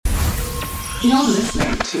You're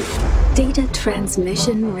listening to Data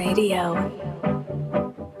Transmission Radio.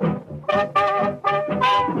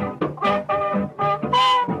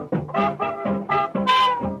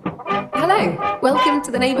 Hello, welcome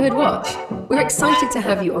to the Neighbourhood Watch. We're excited to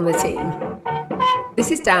have you on the team.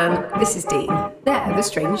 This is Dan, this is Dean. They're the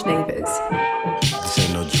strange neighbours. This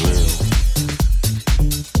ain't no drill.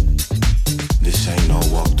 This ain't no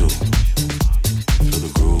walkthrough. Feel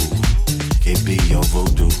the groove. It be your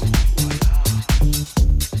voodoo.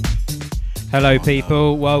 Hello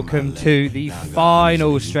people, welcome to the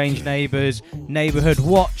final Strange Neighbours Neighbourhood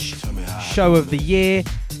Watch show of the year.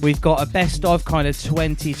 We've got a best of kind of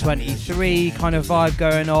 2023 kind of vibe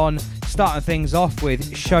going on. Starting things off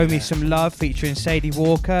with Show Me Some Love featuring Sadie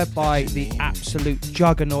Walker by the absolute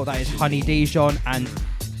juggernaut that is Honey Dijon and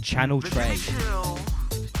Channel Trade.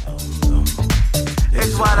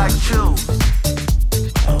 It's what I choose.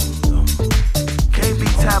 Can't be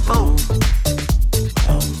taboo.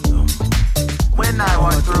 When I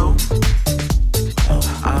walk through,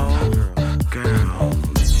 oh girl,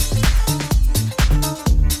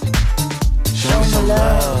 show me some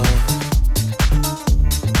love.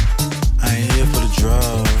 I ain't here for the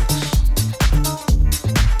drugs.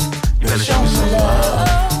 You better show me some love.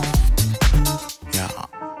 Yeah.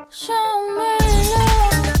 Show me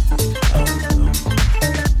love.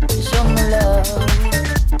 Show me love.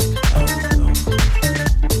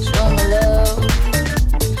 Show me love.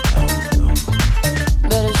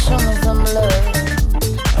 Better show me some love.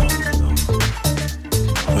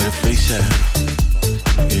 Where the freaks at?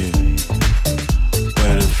 Yeah.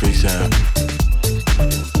 Where the freaks at?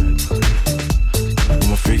 Where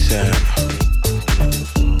my freaks at?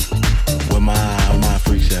 Where my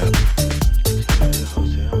freaks at?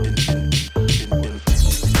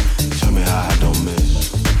 Tell me how I don't miss.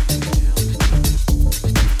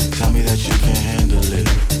 Tell me that you can handle it.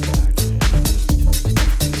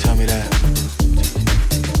 Tell me that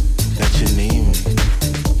you need me.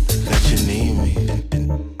 That you need me.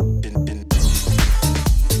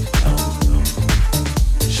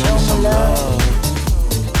 Show me some love.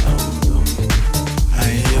 I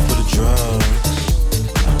ain't here for the drugs.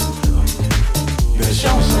 You better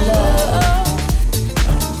show me some love.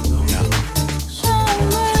 Yeah.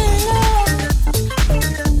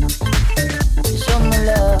 Show me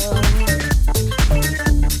love.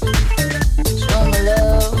 Show me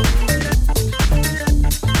love.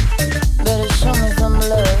 Better show me some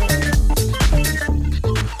love.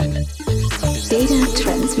 Data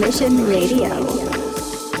Transmission Radio.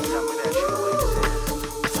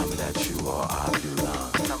 Tell me that you are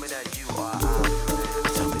opulent. Tell me that you are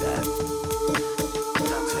opulent. Tell me that.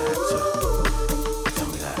 Tell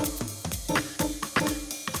me that.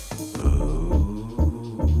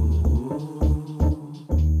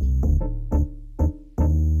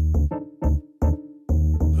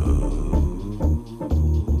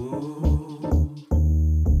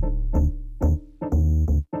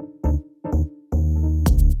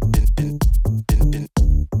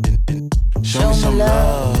 Show me some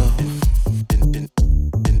love.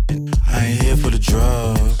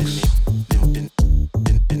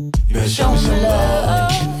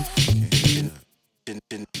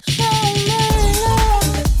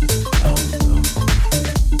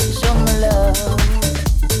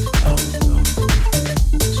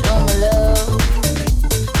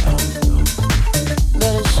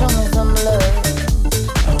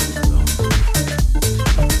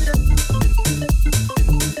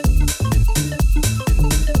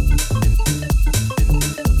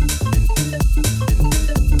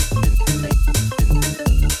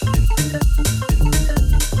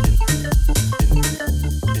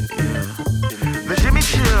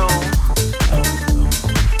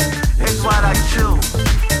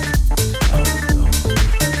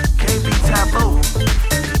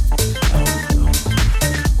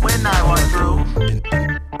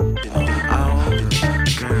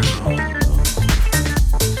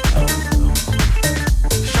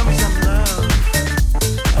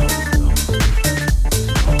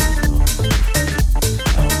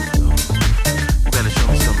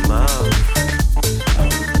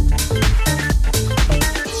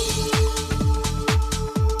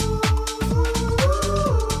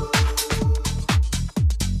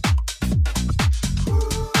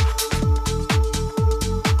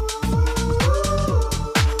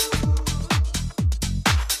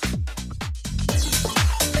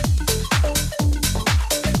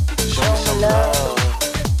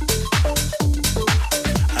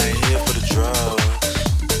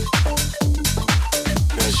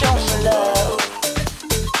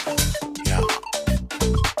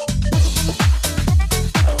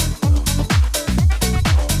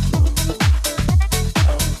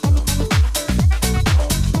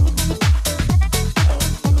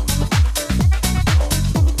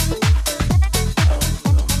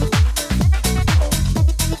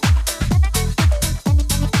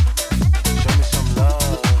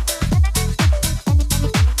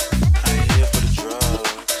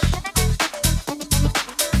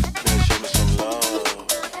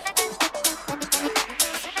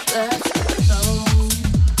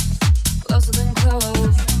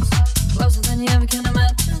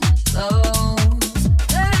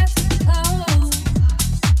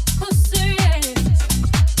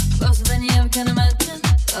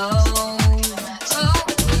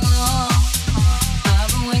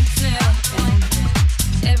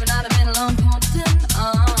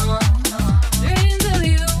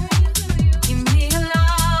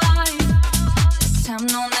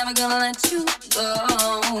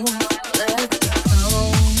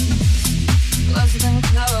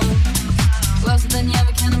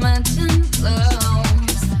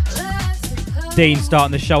 Dean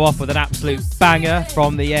starting the show off with an absolute banger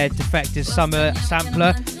from the Defected Summer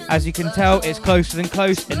sampler. As you can tell, it's Closer Than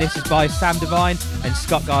Close, and this is by Sam Divine and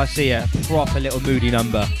Scott Garcia. Proper little moody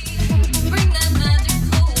number.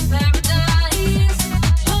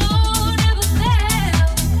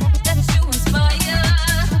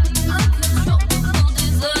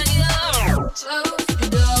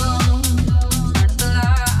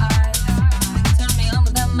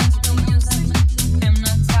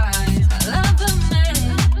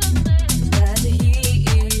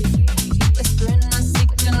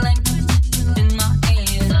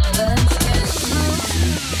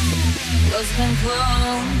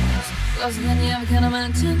 Closer than you ever can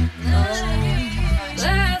imagine.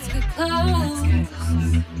 Let's get close.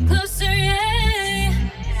 Closer,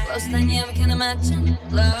 yeah. Closer than you ever can imagine.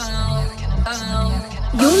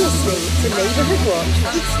 You're listening to Neighbourhood Watch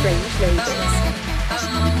with Strange Neighbours.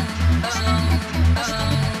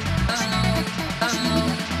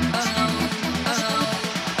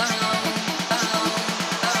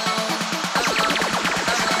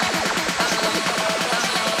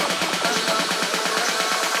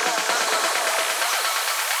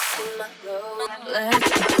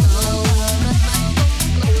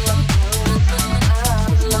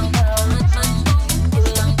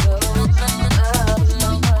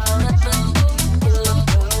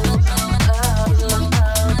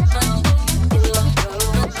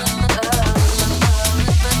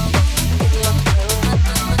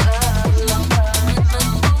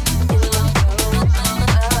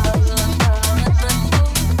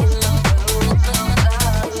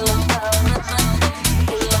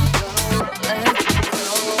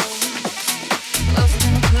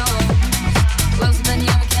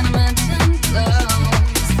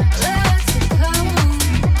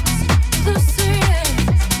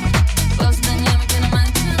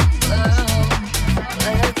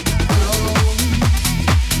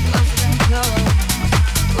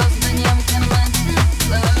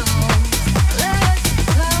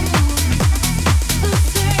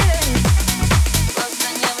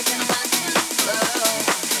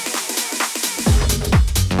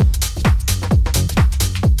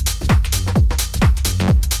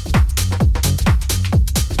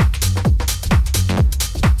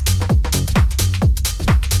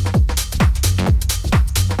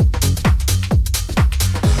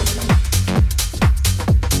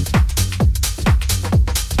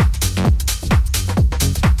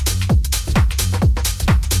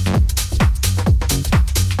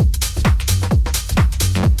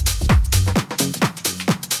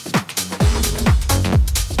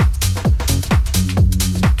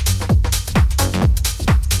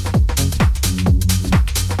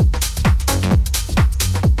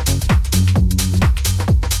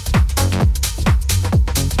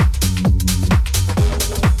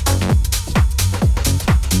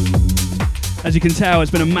 As you can tell,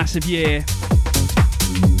 it's been a massive year.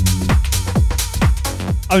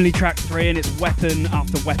 Only track 3 and it's weapon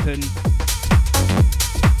after weapon.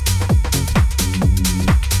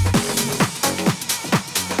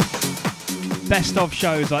 Best of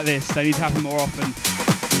shows like this, they need to happen more often.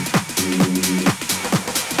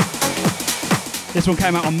 This one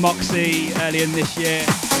came out on Moxie earlier in this year.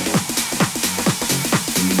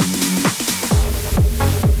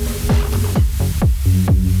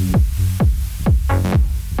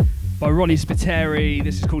 By Ronnie Spiteri,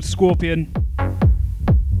 this is called Scorpion.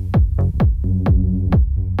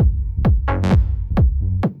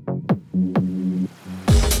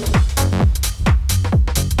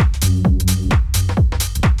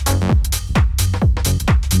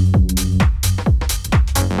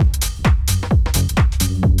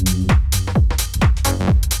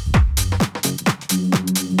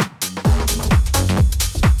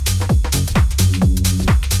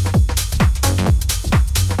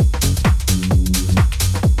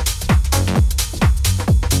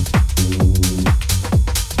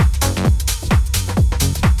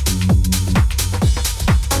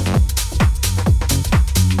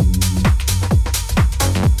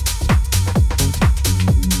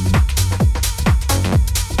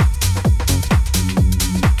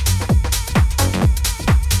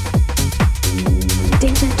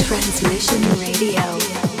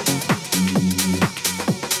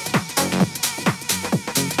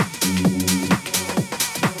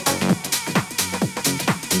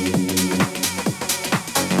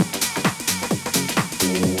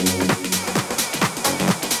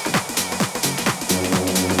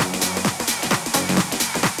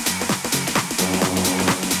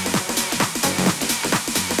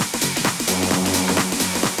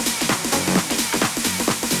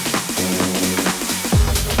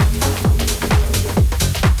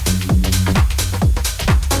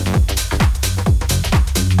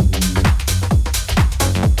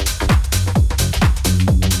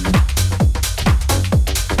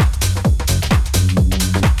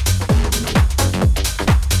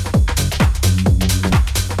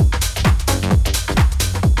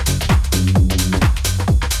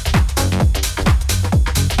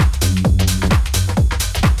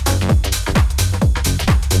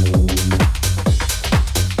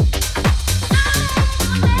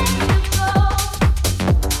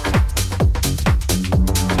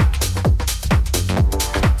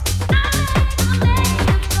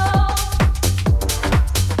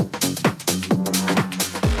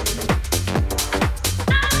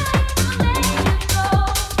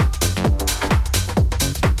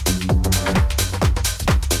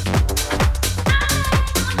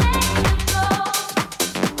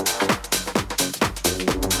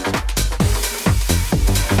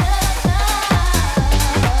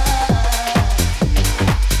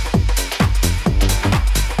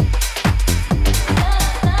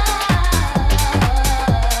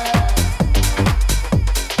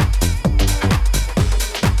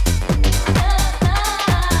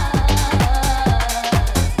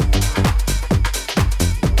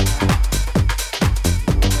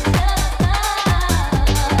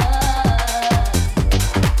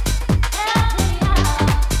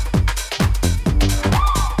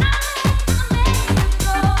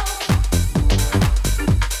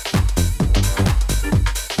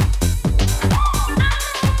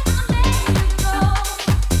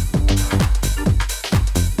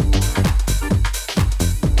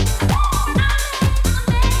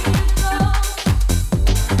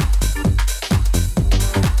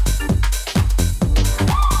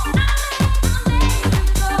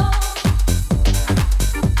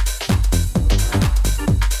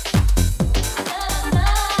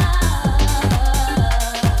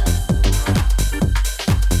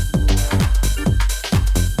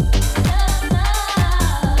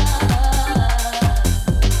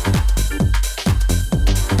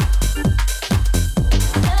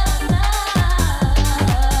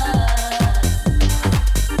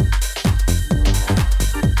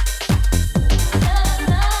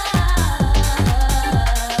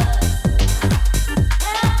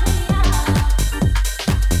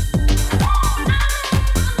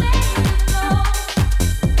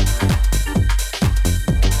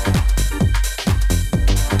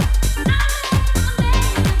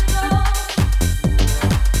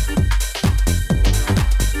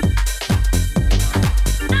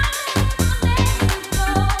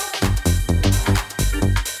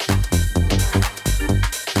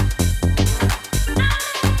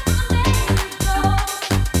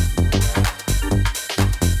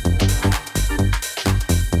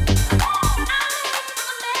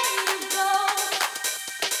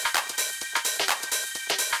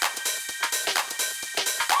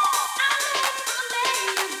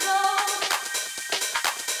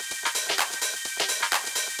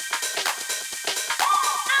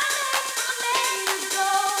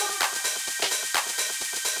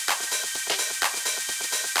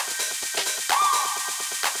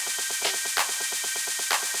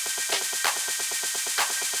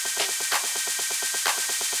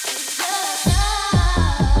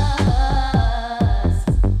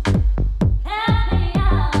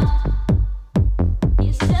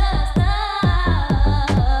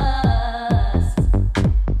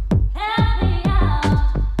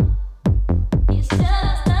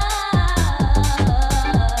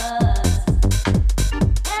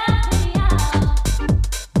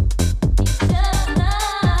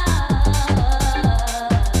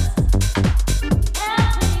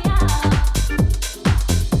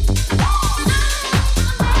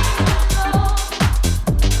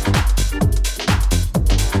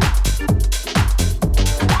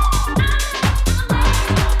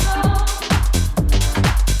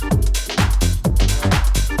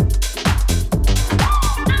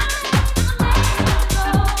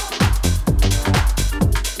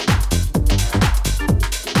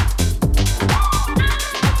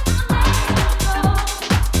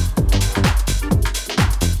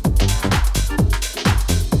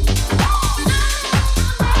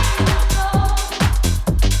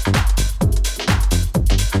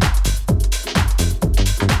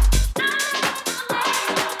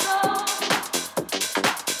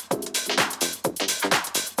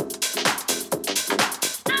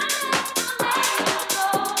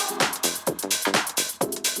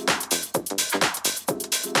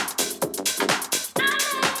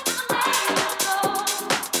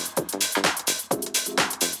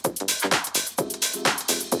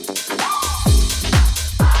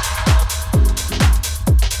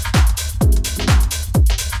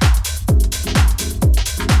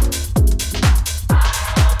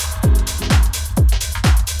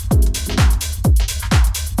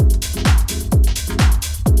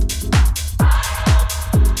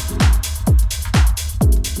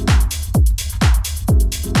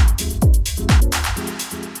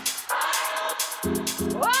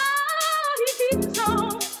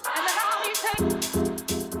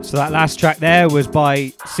 So that last track there was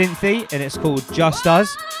by Cynthia and it's called Just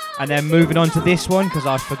Us. And then moving on to this one because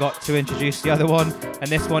I forgot to introduce the other one. And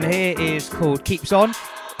this one here is called Keeps On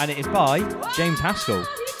and it is by James Haskell.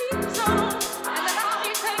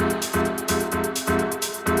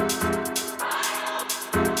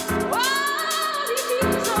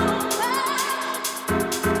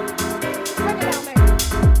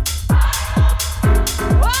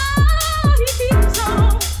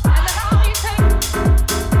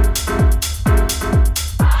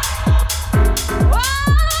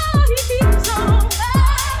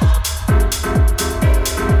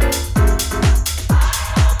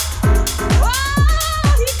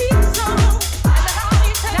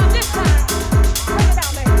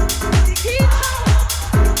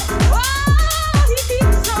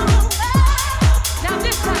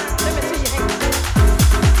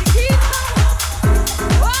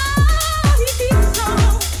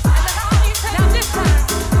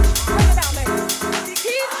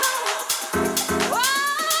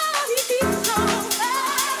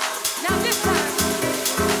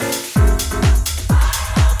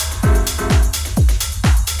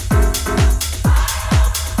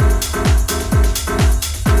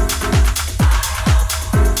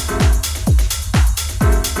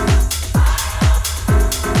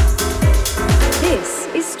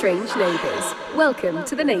 Strange Neighbours. Welcome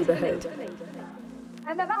to the Neighbourhood. Let me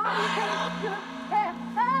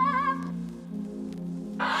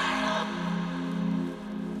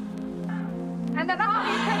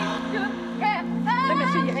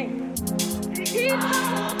see your hand.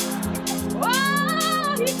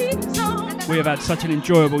 We have had such an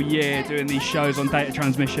enjoyable year doing these shows on data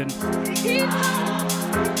transmission.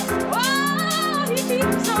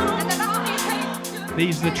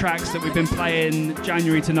 These are the tracks that we've been playing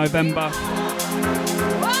January to November.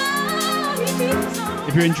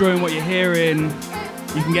 If you're enjoying what you're hearing,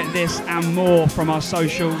 you can get this and more from our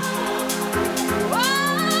socials.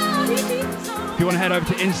 If you want to head over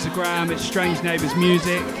to Instagram, it's Strange Neighbours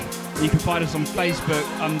Music. You can find us on Facebook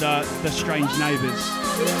under The Strange Neighbours.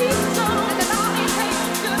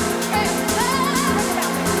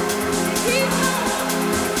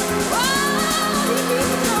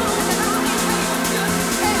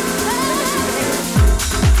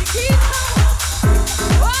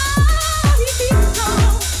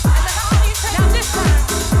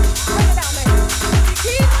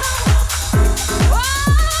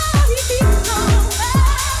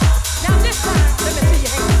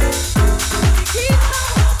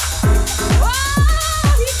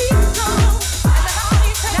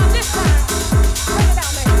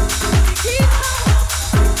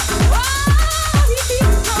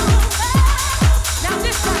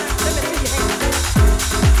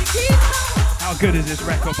 Good is this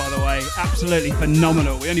record, by the way? Absolutely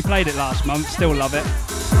phenomenal. We only played it last month, still love it.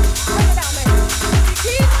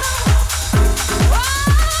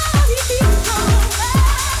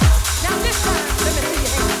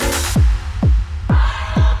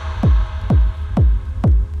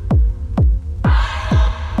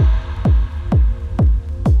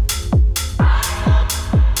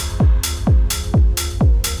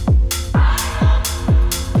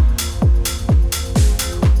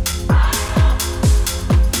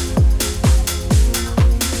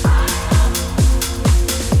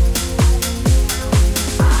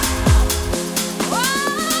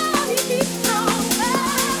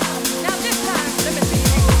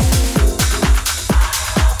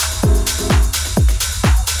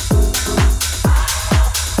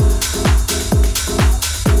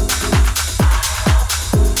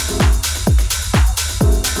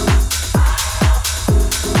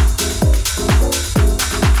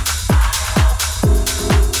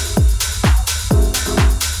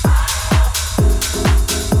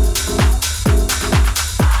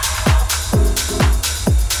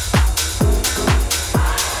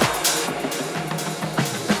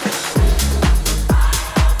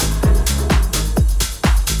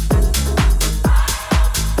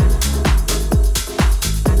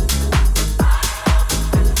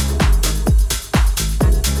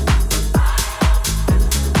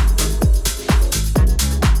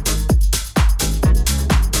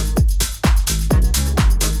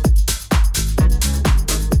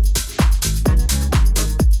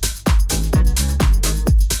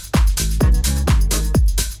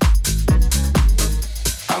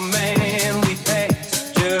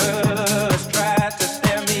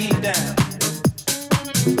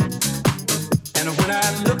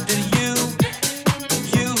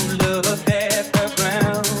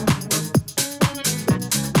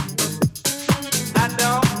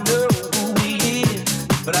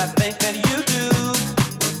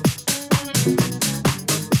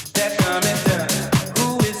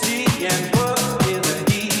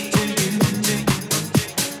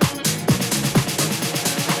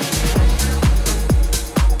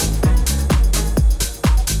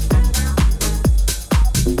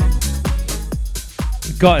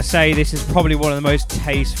 Gotta say, this is probably one of the most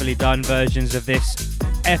tastefully done versions of this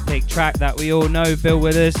epic track that we all know, Bill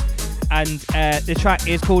Withers. And the track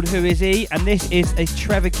is called Who Is He? And this is a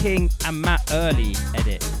Trevor King and Matt Early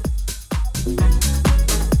edit.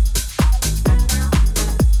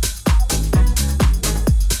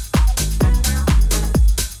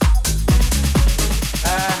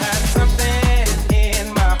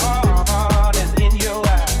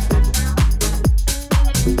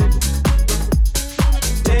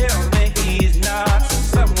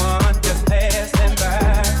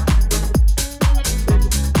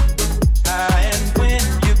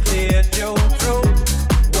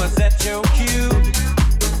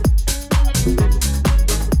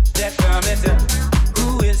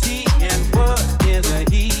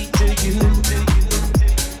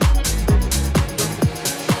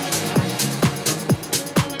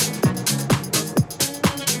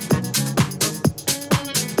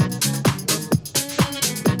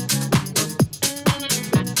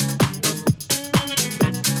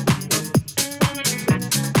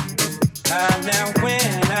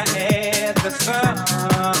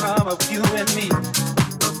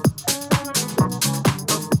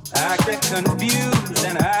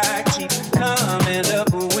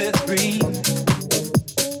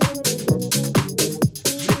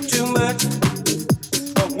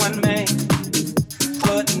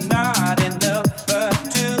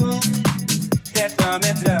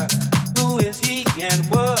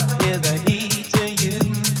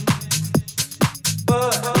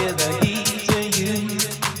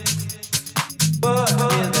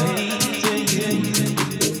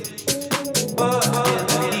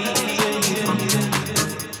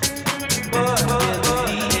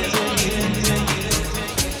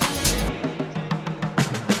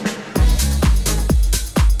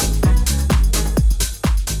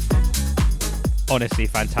 Honestly,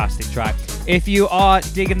 fantastic track. If you are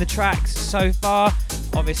digging the tracks so far,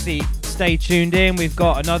 obviously stay tuned in. We've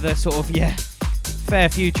got another sort of, fair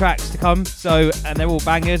few tracks to come. And they're all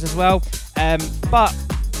bangers as well. But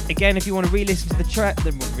again, if you want to re-listen to the track,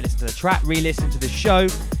 re-listen to the show,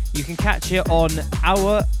 you can catch it on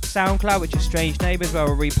our SoundCloud, which is Strange Neighbours, where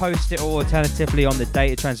we'll repost it, or alternatively on the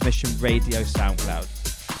Data Transmission Radio SoundCloud.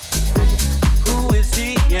 Who is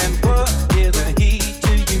he and what is a he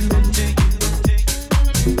to you?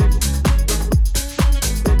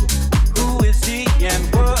 Who is he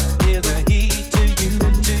and what is a he to you?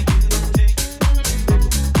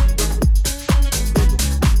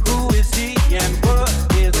 Who is he and what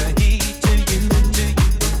is a he to you?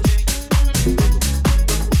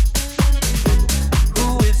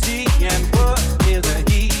 Who is he and what is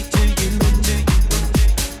a he to you?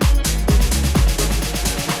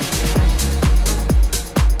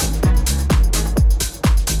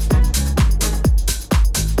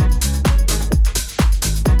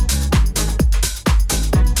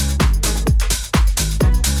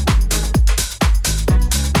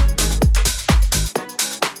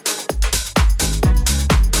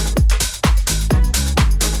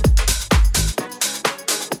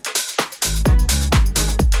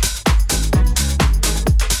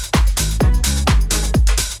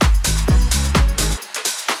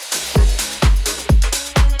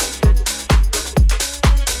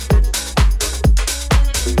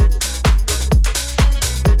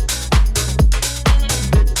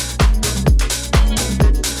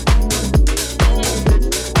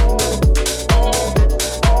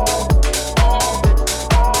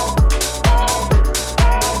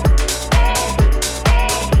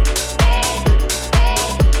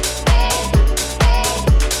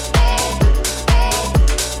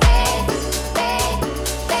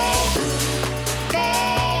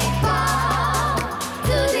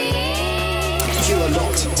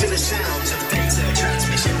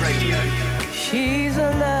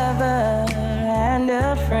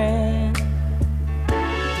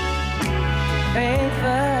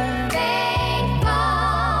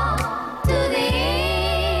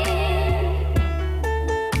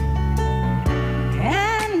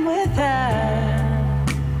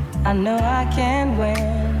 I know I can win.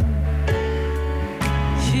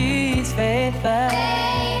 She's faithful.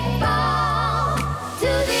 Faithful to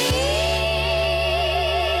thee.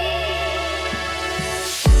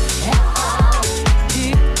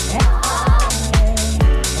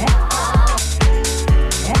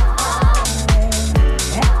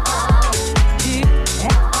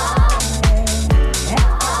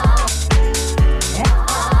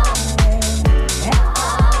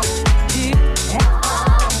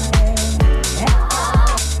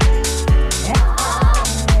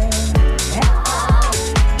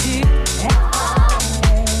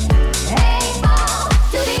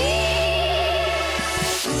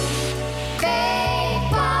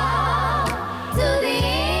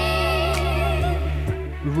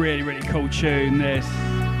 really, really cool tune, this.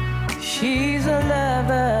 She's a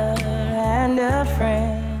lover and a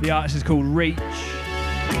friend. The artist is called Reach.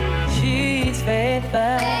 She's faithful.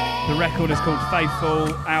 The record is called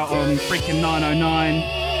Faithful, out on freaking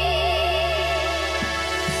 909.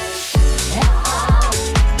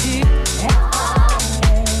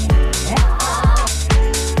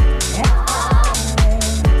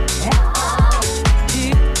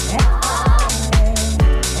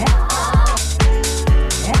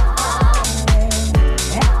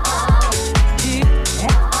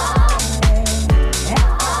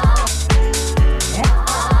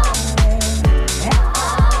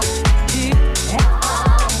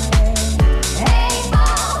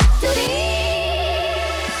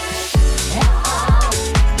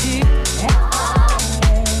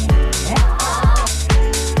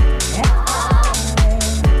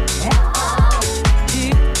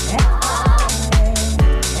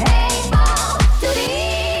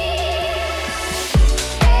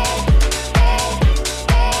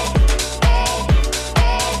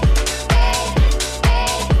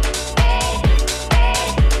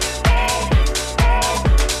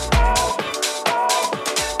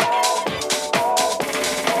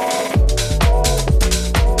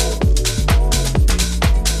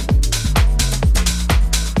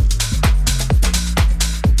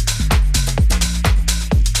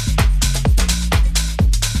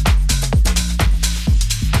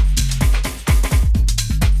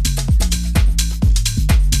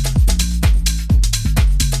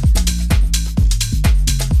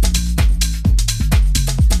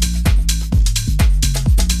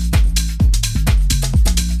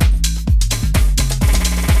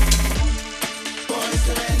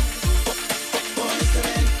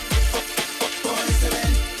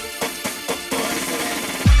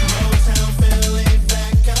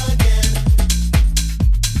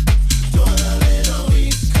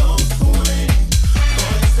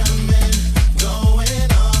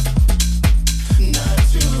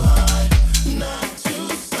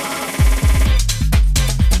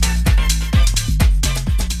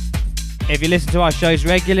 If you listen to our shows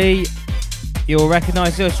regularly, you'll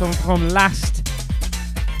recognise this one from last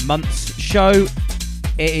month's show.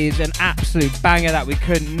 It is an absolute banger that we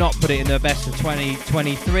could not put it in the best of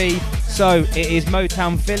 2023. So it is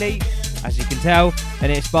Motown Philly, as you can tell,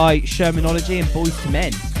 and it's by Shermanology and Boys to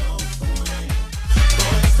Men.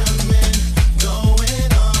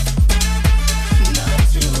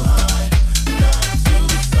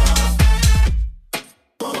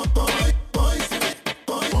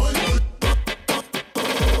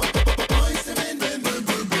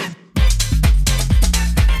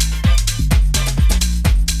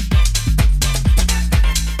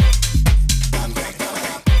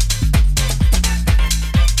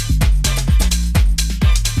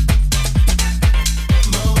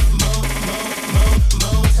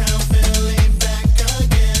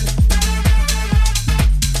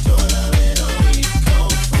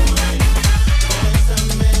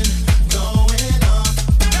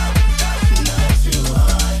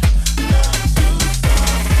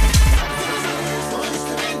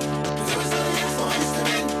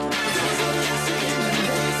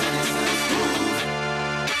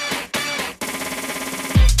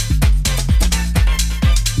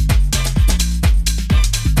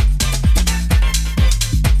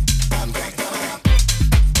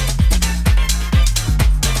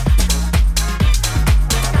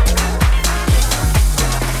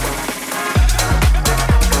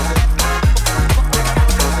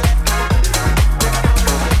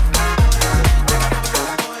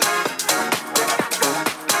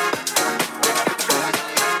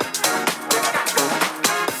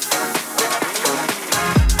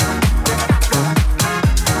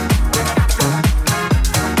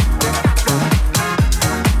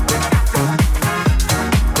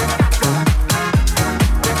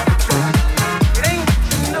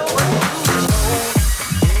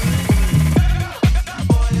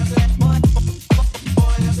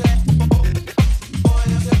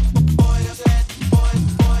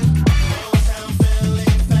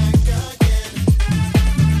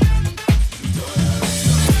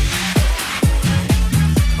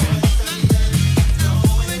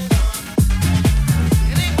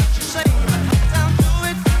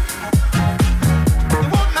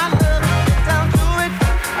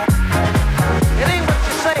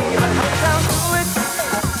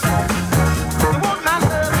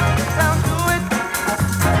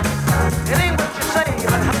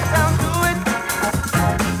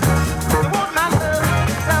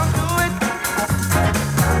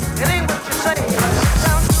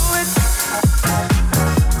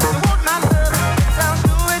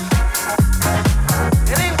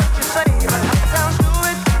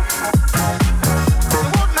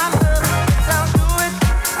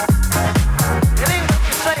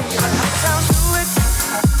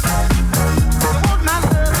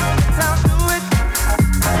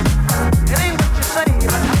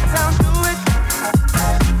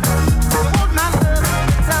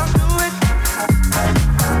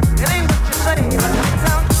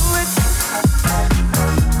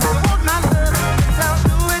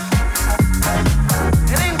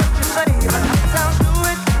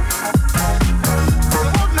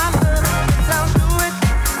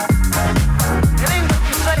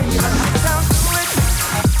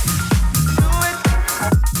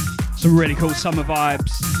 Some really cool summer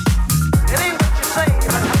vibes.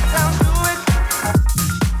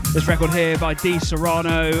 This record here by D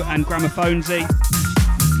Serrano and Gramophonesy.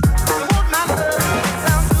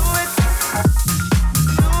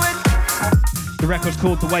 The record's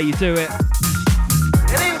called The Way You Do It.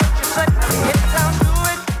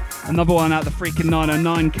 Another one out the freaking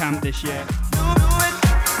 909 camp this year.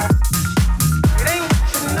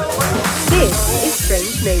 This is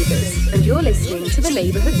Strange Neighbours, and you're listening to the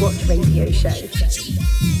Neighbourhood Watch radio show.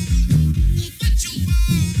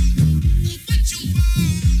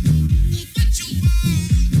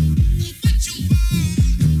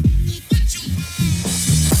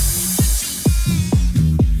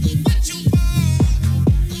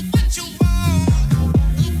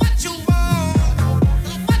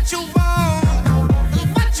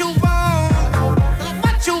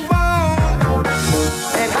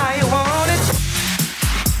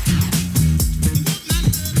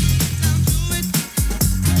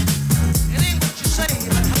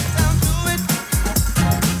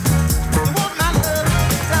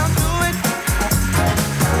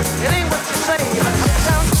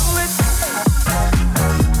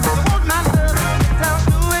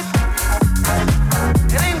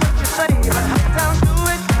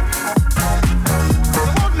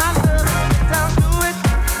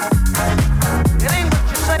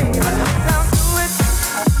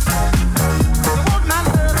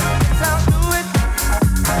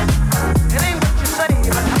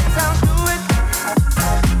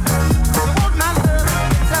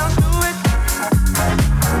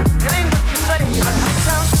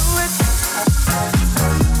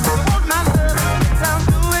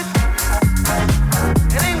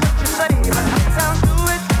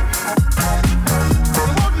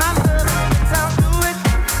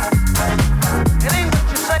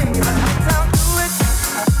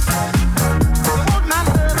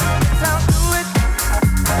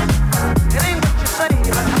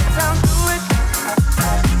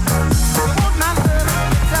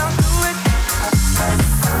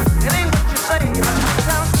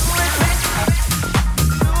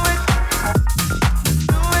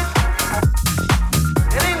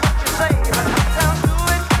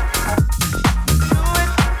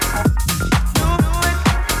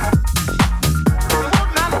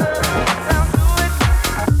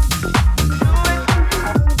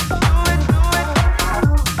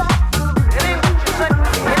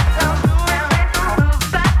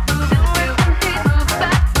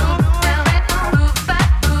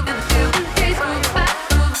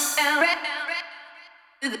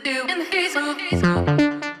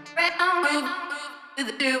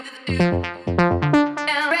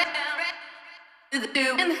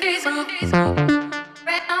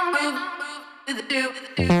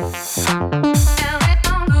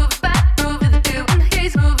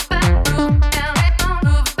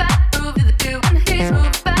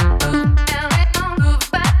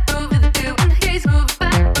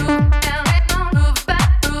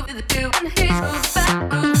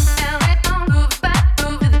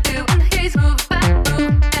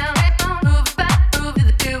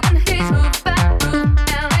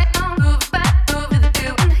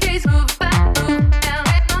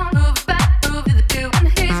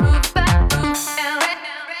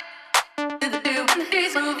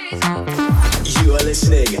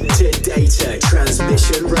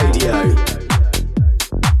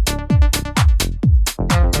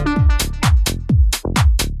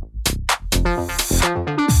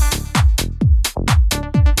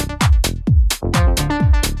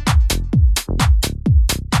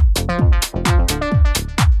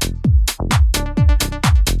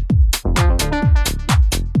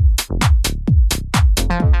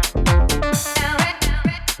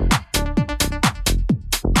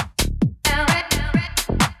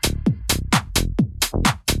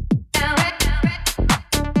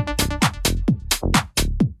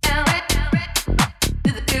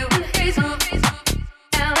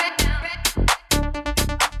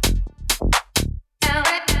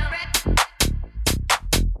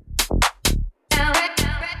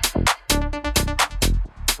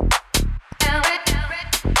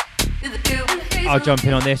 I'll jump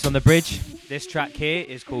in on this on the bridge. This track here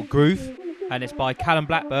is called Groove, and it's by Callum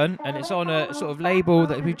Blackburn, and it's on a sort of label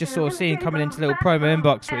that we've just sort of seen coming into the little promo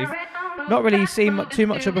inbox. We've not really seen too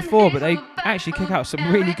much of before, but they actually kick out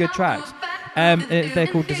some really good tracks. They're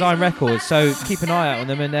called Design Records, so keep an eye out on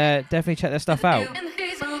them and definitely check their stuff out.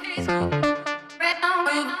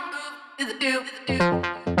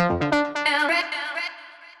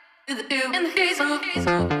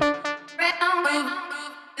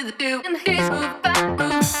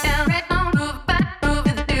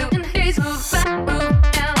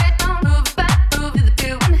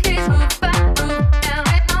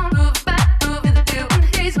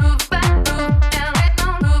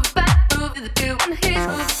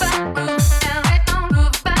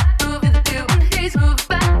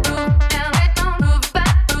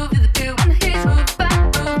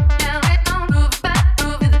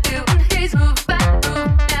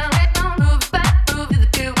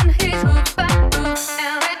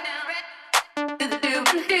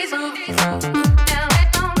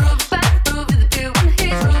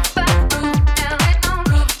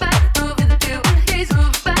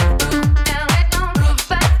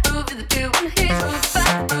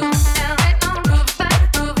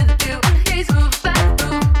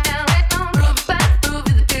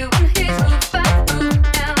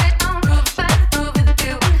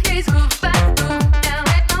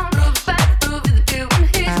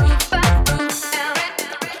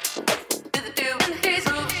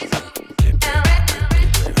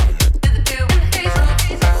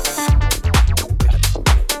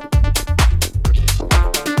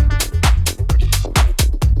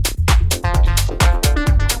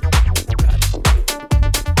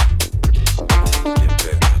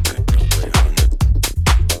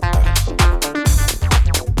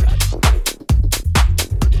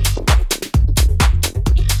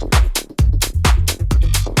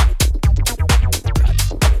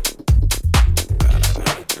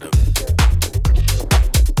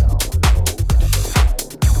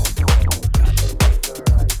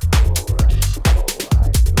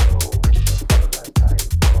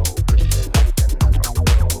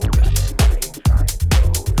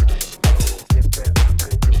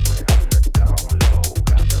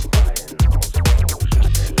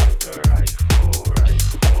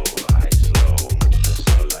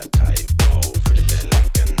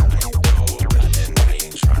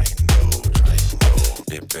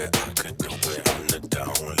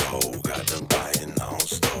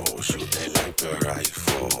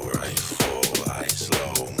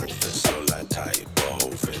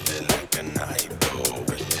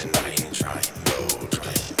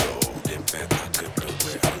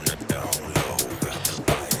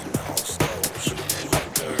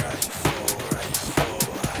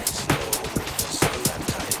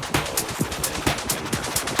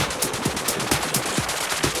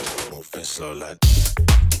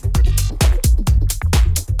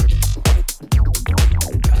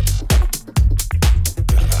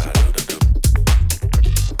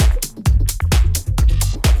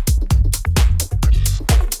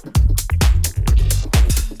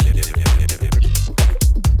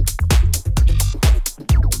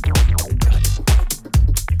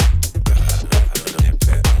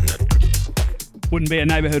 Wouldn't be a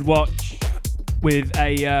Neighbourhood watch with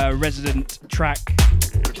a resident track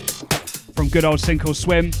from good old Sink or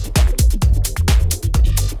Swim.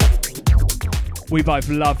 We both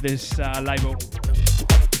love this label.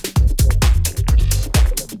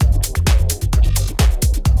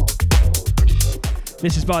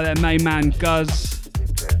 This is by their main man Guz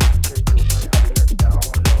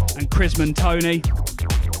and Chrisman Tony.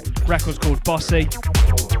 Record's called Bossy.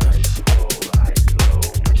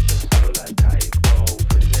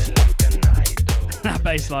 That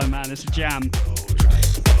bass line, man, it's a jam.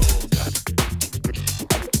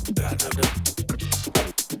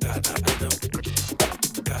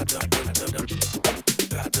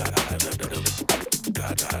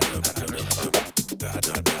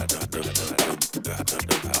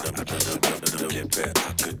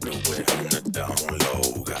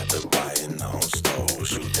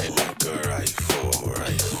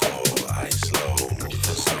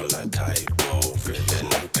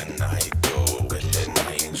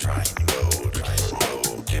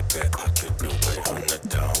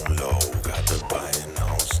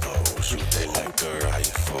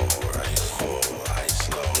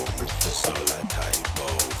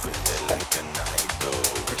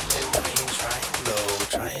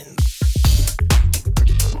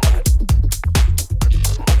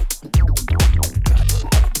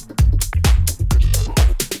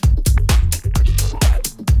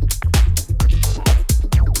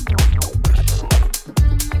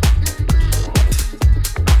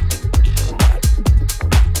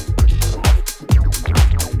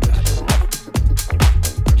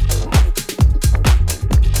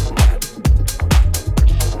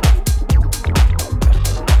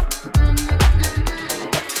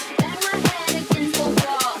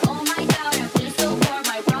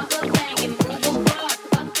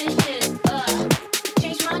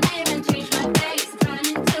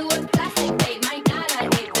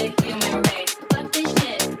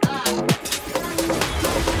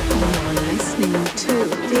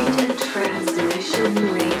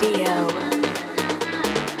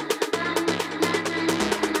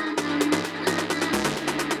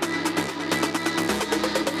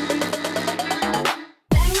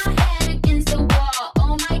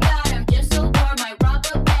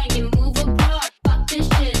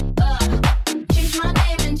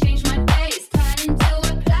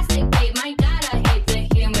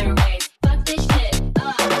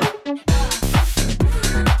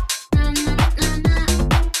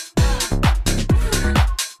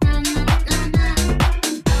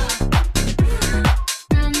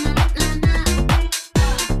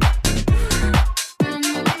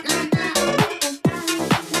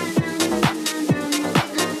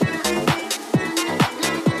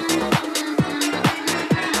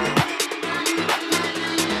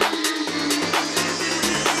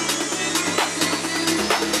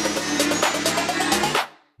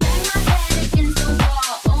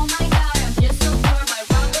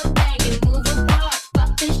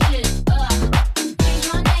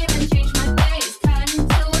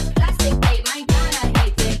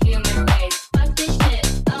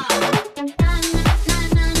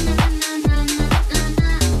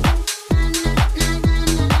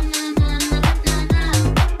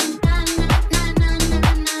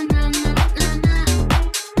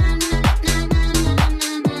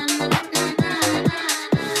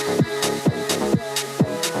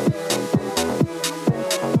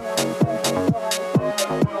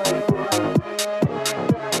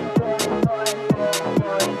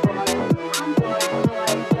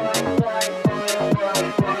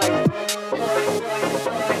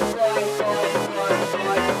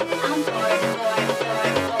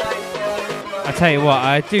 tell you what,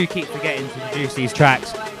 I do keep forgetting to introduce these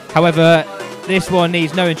tracks. However, this one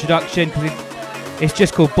needs no introduction because it's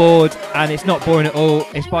just called Bored, and it's not boring at all.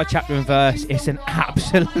 It's by Chapter and Verse. It's an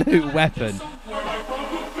absolute weapon.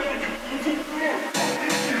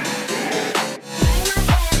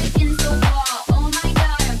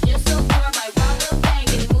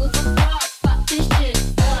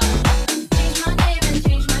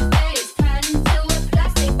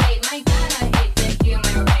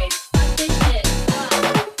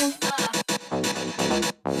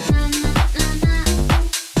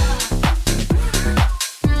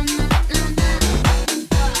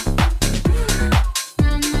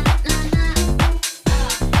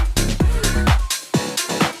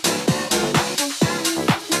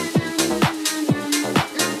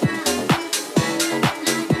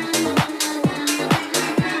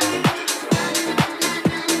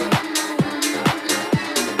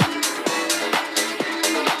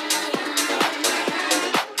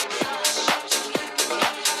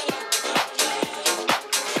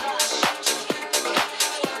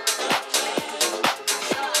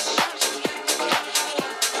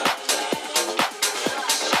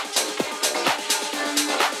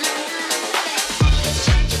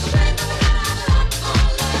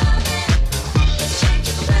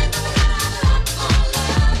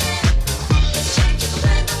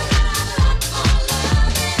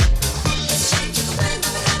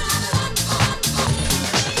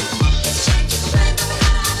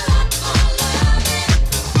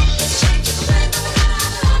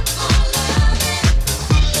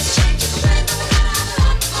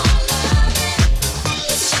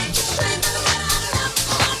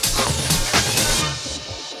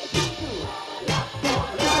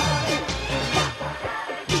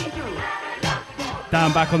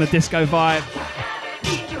 Down back on the disco vibe.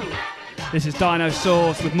 This is Dino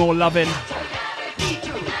Sauce with More Lovin'.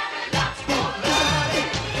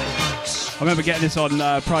 I remember getting this on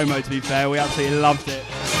promo, to be fair. We absolutely loved it.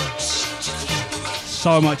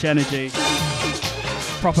 So much energy.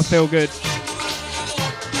 Proper feel good.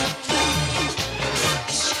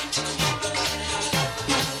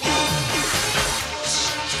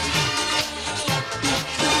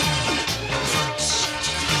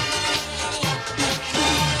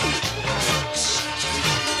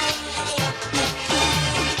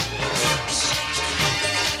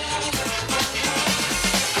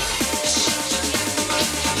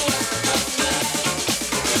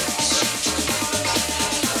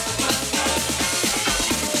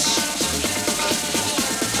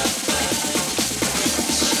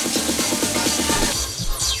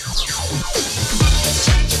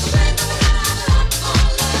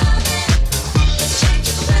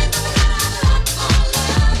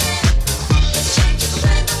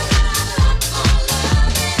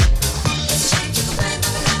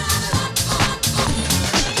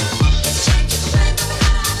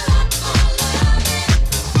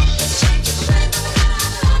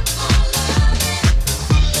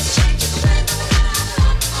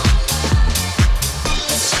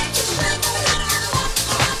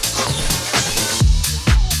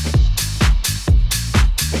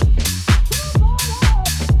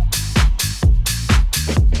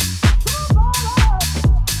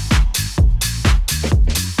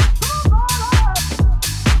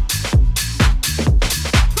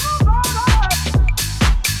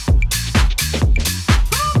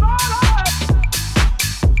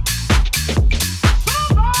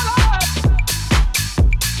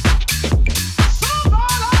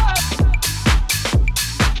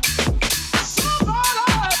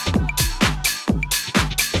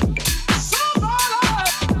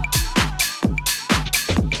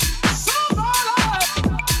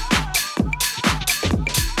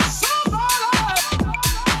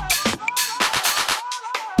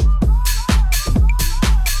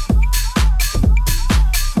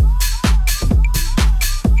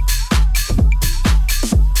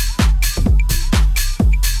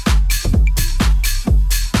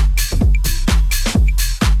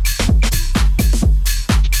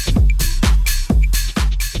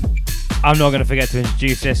 I'm not going to forget to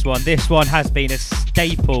introduce this one. This one has been a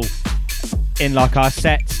staple in like our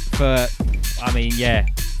sets for, I mean, yeah,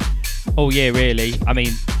 all year really. I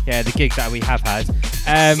mean, yeah, the gigs that we have had.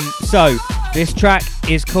 So this track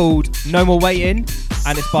is called No More Waiting,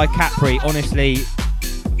 and it's by Capri. Honestly,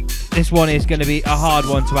 this one is going to be a hard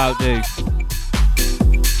one to outdo.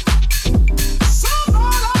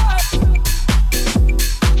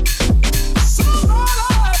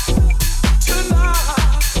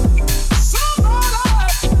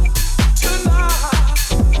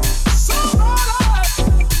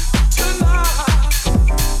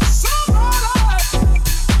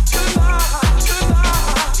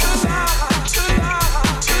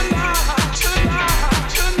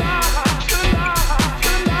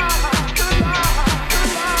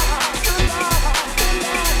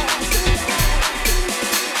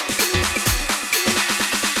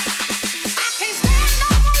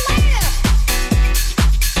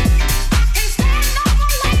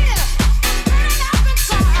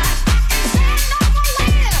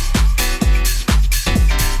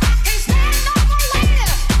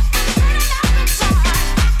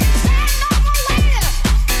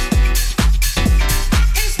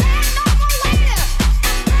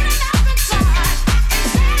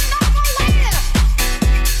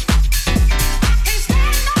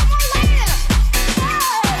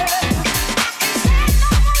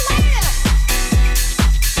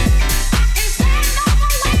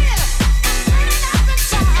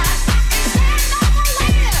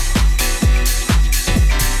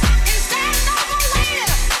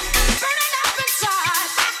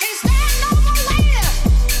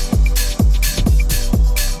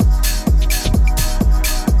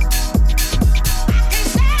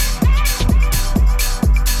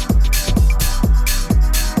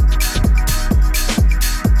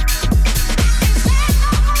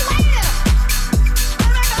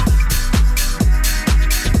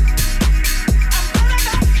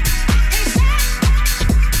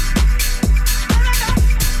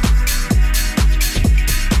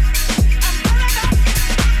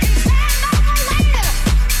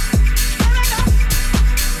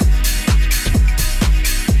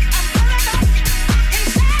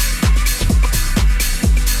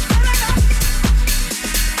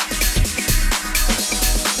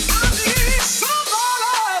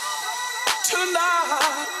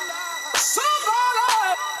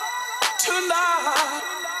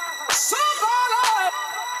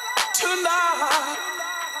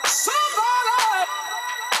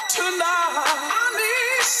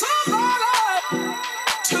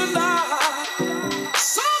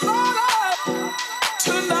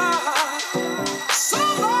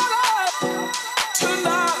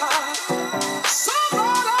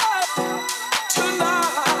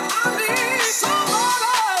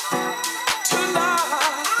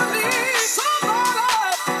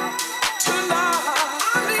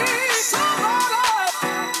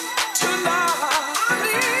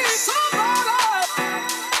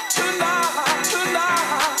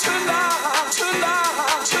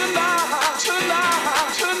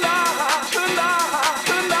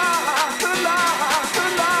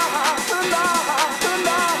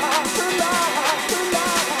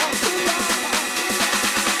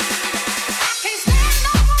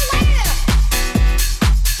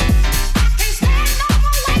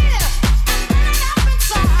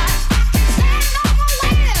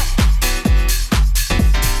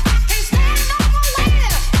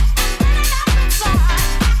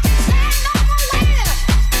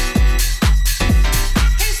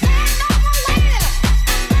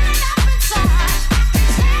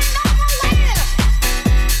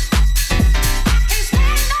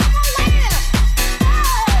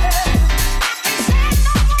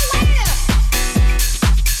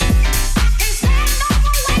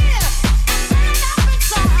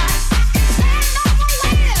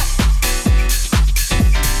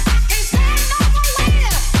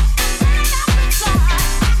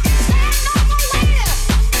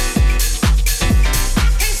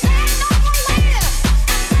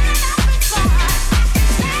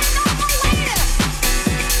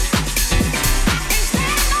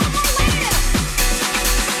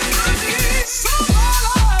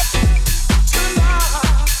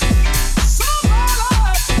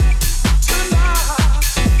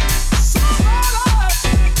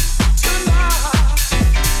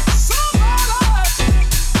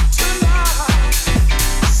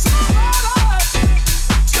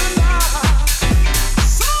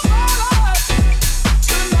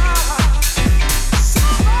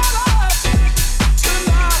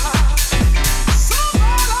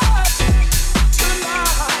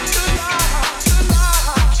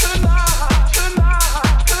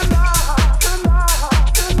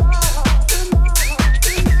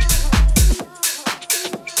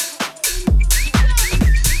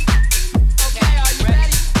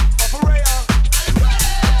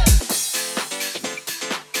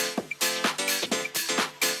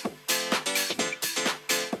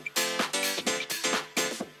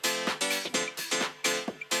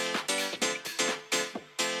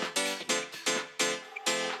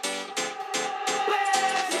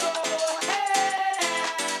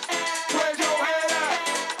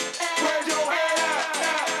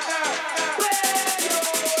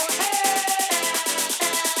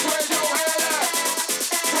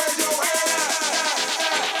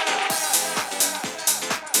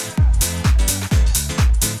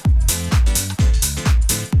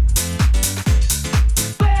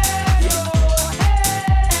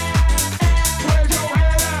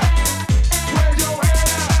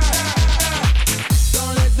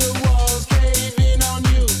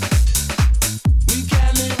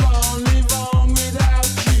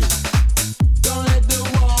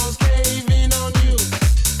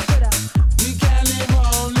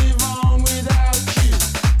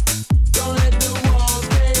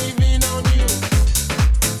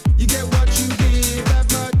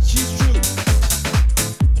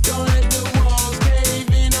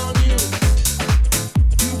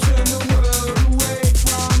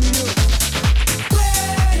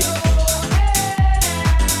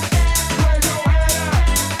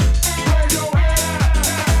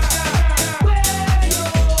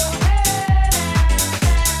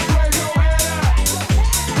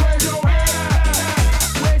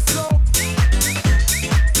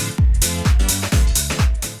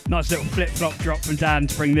 Nice little flip-flop drop from Dan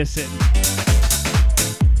to bring this in.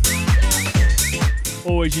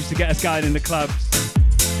 Always used to get us going in the clubs.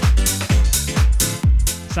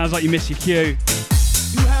 Sounds like you miss your cue.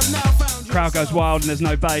 Crowd goes wild and there's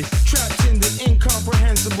no bass. Trapped in the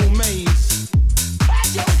incomprehensible maze.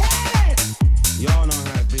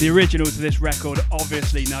 The original to this record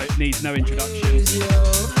obviously needs no introduction.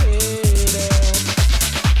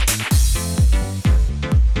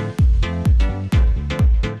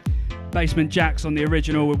 Basement Jaxx on the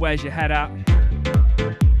original with Where's Your Head At.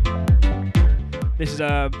 This is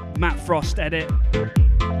a Matt Frost edit.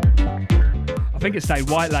 I think it stayed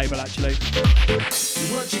white label actually.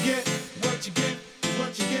 What you get, what you get,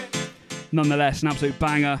 what you get. Nonetheless, an absolute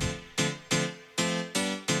banger.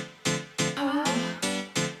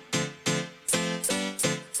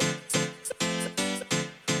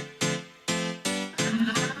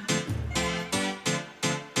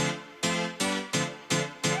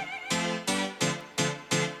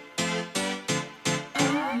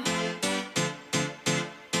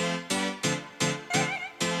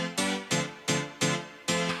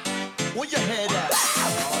 your head at?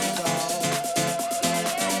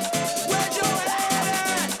 Where's your head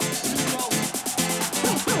at?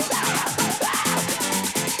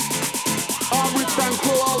 All with and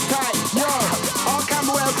crew all tight, yo. All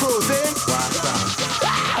Camberwell crew, see?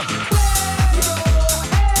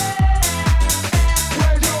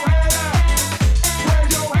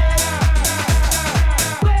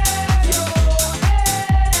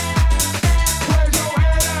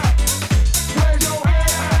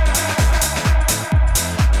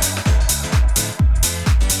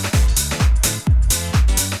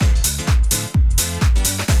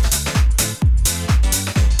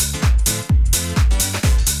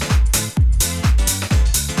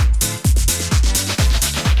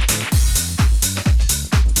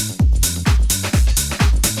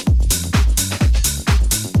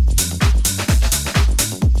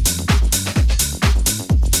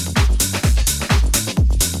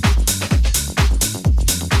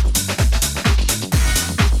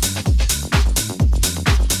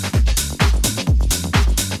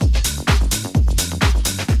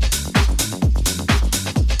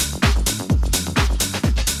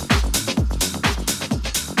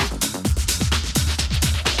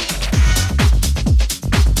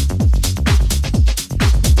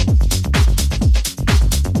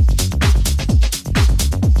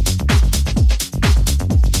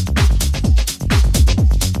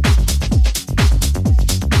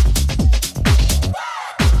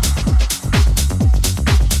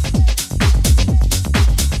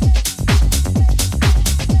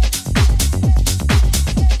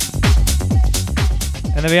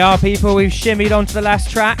 And there we are, people. We've shimmied on to the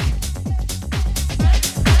last track.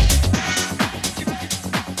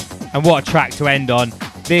 And what a track to end on.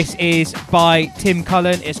 This is by Tim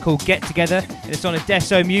Cullen. It's called Get Together. And it's on a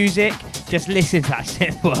Deso Music. Just listen to that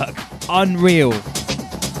synth work. Unreal.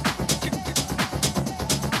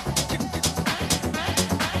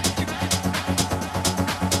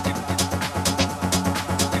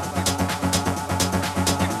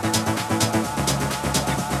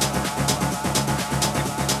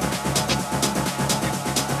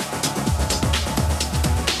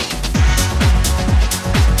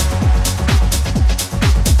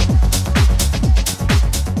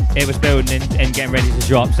 It was building and getting ready to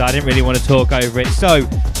drop, so I didn't really want to talk over it. So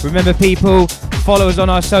remember, people, follow us on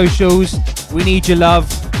our socials. We need your love.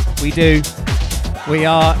 We do. We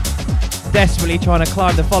are desperately trying to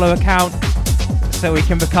climb the follow count so we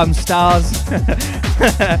can become stars.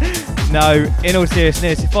 No, in all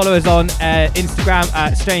seriousness, follow us on Instagram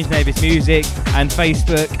at Strange Neighbours Music and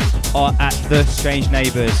Facebook or at The Strange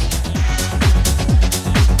Neighbours.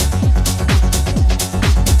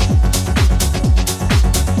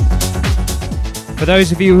 For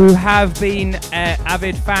those of you who have been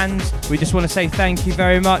avid fans, we just want to say thank you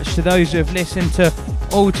very much to those who have listened to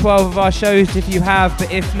all 12 of our shows, if you have.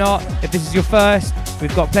 But if not, if this is your first,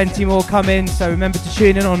 we've got plenty more coming. So remember to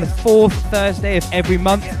tune in on the 4th Thursday of every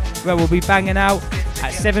month, where we'll be banging out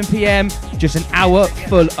at 7 p.m, just an hour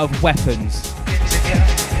full of weapons.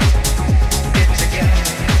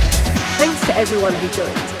 Thanks to everyone who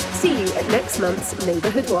joined. See you at next month's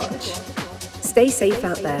Neighbourhood Watch. Stay safe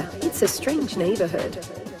out there. It's a strange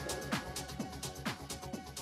neighbourhood.